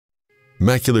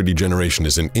Macular degeneration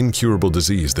is an incurable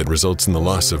disease that results in the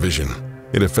loss of vision.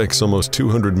 It affects almost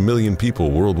 200 million people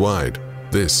worldwide.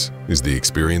 This is the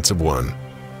experience of one.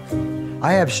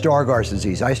 I have Stargardt's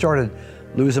disease. I started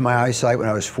losing my eyesight when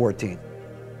I was 14.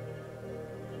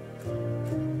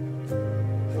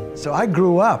 So I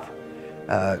grew up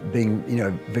being,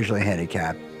 visually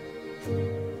handicapped.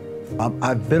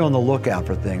 I've been on the lookout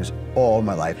for things all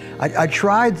my life. I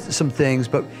tried some things,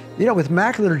 but with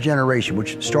macular degeneration,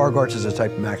 which Stargardt's is a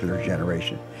type of macular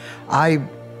degeneration, I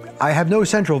have no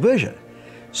central vision.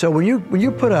 So when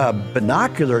you put a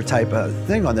binocular type of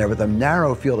thing on there with a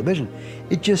narrow field of vision,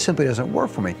 it just simply doesn't work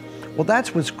for me. Well,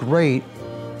 that's what's great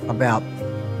about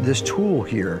this tool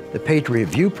here, the Patriot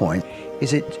ViewPoint,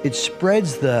 is it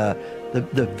spreads the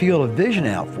field of vision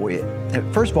out for you.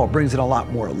 First of all, it brings in a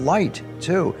lot more light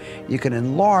too. You can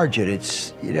enlarge it.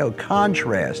 It's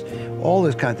contrast, all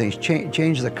those kind of things.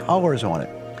 Change the colors on it.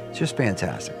 It's just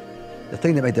fantastic. The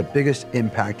thing that made the biggest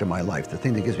impact on my life, the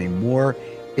thing that gives me more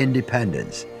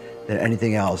independence than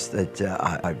anything else that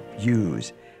I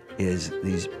use, is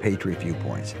these Patriot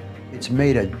ViewPoints. It's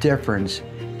made a difference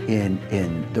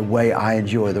in the way I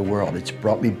enjoy the world. It's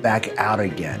brought me back out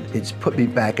again. It's put me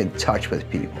back in touch with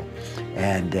people.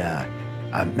 And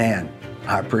man,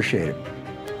 I appreciate it.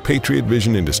 Patriot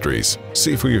Vision Industries.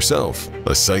 See for yourself.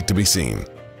 A sight to be seen.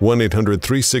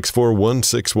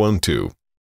 1-800-364-1612.